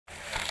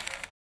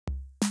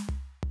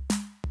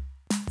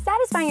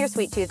Satisfying your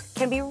sweet tooth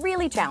can be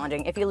really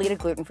challenging if you lead a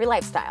gluten-free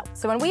lifestyle.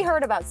 So when we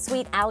heard about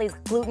Sweet Allie's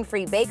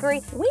gluten-free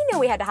bakery, we knew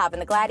we had to hop in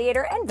the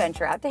Gladiator and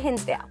venture out to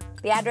Hinsdale.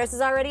 The address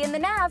is already in the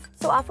nav,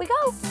 so off we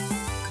go.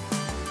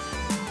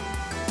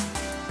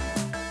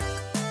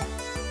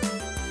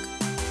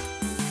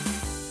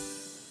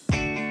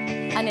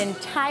 An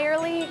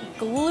entirely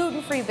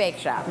gluten-free bake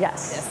shop.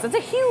 Yes. That's a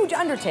huge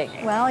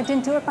undertaking. Well, I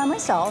didn't do it by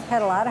myself.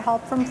 Had a lot of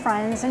help from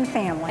friends and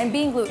family. And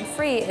being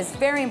gluten-free is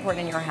very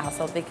important in your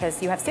household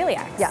because you have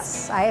celiacs.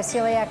 Yes, I have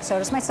celiac, so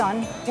does my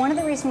son. One of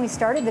the reasons we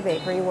started the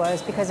bakery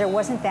was because there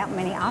wasn't that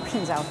many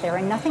options out there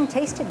and nothing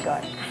tasted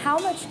good. How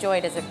much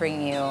joy does it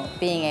bring you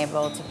being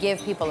able to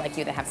give people like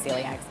you that have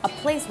celiacs a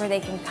place where they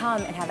can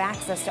come and have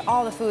access to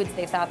all the foods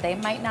they thought they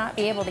might not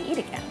be able to eat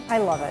again? I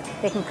love it.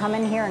 They can come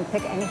in here and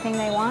pick anything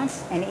they want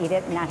and eat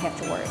it and not have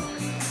to worry.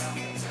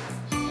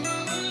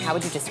 How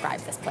would you describe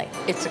this place?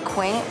 It's a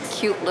quaint,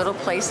 cute little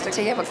place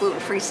to have a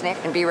gluten-free snack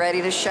and be ready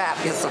to shop.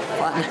 It's a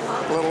fun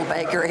little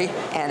bakery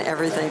and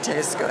everything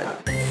tastes good.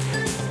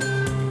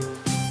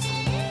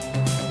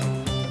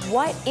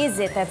 What is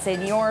it that's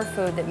in your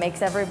food that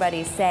makes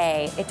everybody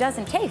say it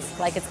doesn't taste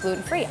like it's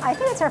gluten-free? I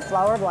think it's our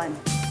flour blend.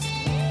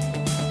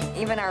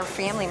 Even our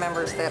family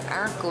members that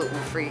aren't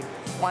gluten-free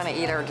want to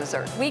eat our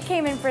dessert. We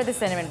came in for the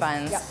cinnamon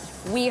buns. Yep.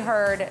 We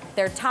heard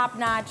they're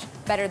top-notch,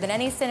 better than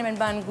any cinnamon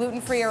bun,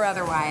 gluten-free or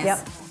otherwise.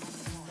 Yep.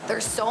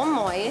 They're so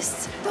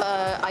moist.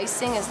 The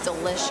icing is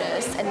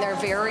delicious, and they're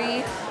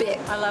very big.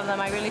 I love them.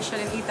 I really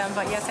shouldn't eat them,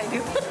 but yes, I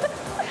do.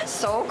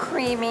 So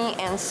creamy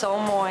and so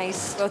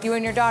moist. Both you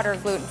and your daughter are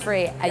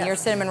gluten-free, and Yes. your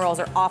cinnamon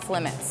rolls are off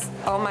limits.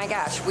 Oh my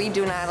gosh, we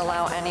do not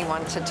allow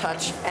anyone to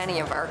touch any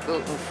of our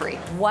gluten-free.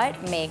 What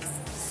makes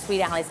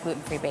Sweet Allie's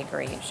gluten-free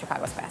bakery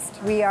Chicago's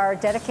best? We are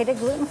dedicated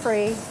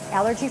gluten-free,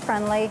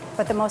 allergy-friendly,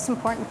 but the most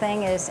important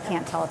thing is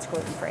can't tell it's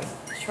gluten-free.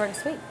 Short and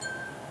sweet.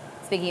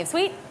 Speaking of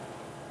sweet,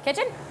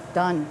 kitchen?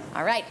 Done.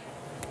 All right.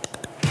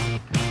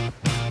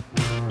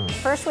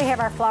 First, we have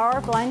our flour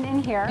blend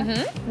in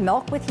here,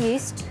 milk with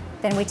yeast.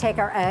 Then we take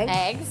our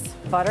Eggs.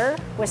 butter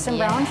with some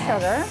brown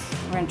sugar.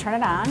 We're gonna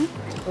turn it on.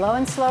 Low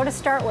and slow to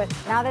start with.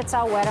 Now that's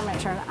all wet, I'm gonna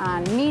turn it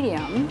on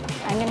medium.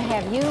 I'm gonna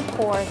have you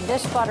pour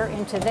this butter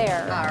into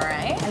there. All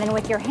right. And then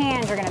with your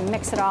hands, you're gonna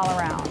mix it all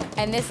around.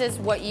 And this is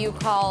what you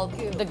call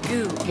the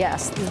goo.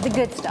 Yes, this is the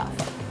good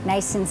stuff.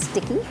 Nice and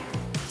sticky.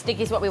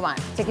 Sticky's what we want.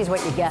 Sticky's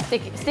what you get.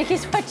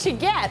 Sticky's what you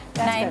get.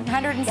 That's good.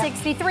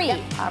 963. Yep.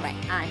 All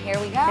right, here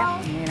we go.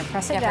 Yep. And you're gonna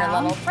press it Give down. her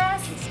a little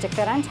press. Stick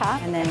that on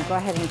top, and then go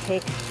ahead and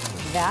take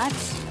that.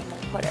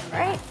 Put it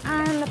right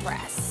on the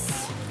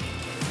press.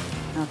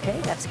 Okay,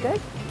 that's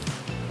good.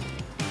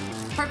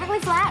 Perfectly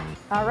flat.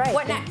 All right.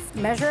 What then next?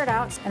 Measure it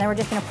out, and then we're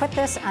just gonna put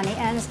this on the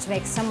ends to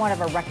make somewhat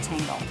of a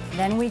rectangle.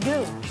 Then we do.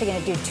 You're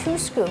gonna do 2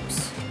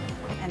 scoops,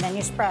 and then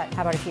you spread.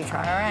 How about if you try?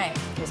 All right.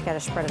 You just gotta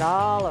spread it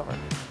all over.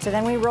 So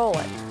then we roll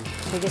it.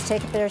 We just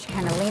take it there, you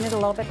kind of lean it a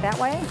little bit that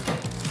way,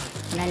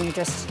 and then you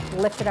just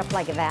lift it up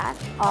like that,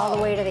 all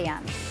the way to the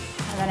end.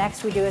 And the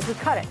next we do is we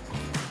cut it.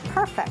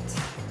 Perfect.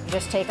 You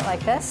just take it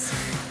like this,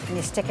 and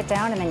you stick it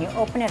down, and then you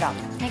open it up.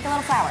 Make a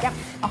little flour. Yep.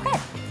 Okay.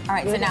 All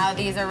right, so now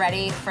these are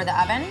ready for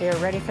the oven? They're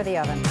ready for the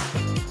oven.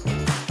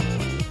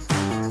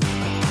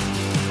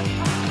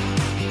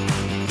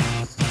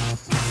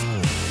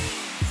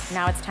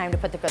 Now it's time to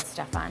put the good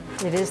stuff on.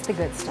 It is the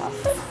good stuff.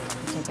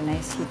 Take a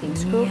nice heaping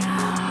scoop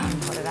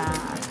and put it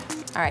on.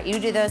 All right, you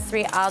do those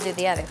 3, I'll do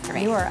the other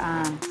 3. You are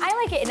on. I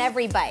like it in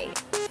every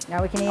bite.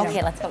 Now we can eat them.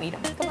 Okay, let's go eat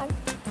them. Come on.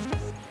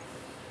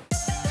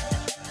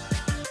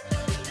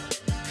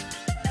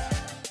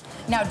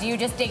 Now, do you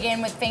just dig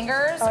in with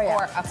fingers? Oh yeah,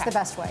 Or, it's the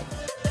best way.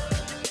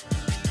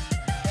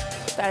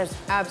 That is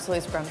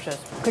absolutely scrumptious.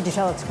 Could you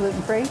tell it's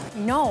gluten-free?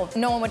 No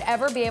one would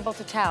ever be able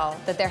to tell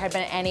that there had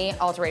been any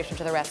alteration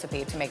to the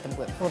recipe to make them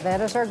gluten-free. Well,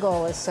 that is our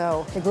goal, is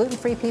so the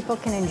gluten-free people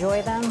can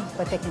enjoy them,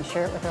 but they can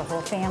share it with their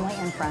whole family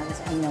and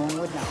friends, and no one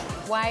would know.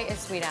 Why is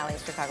Sweet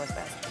Allie's Chicago's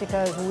best?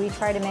 Because we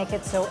try to make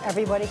it so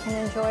everybody can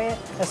enjoy it,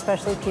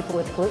 especially people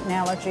with gluten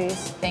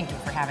allergies. Thank you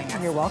for having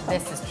us. You're welcome.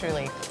 This is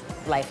truly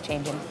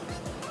life-changing.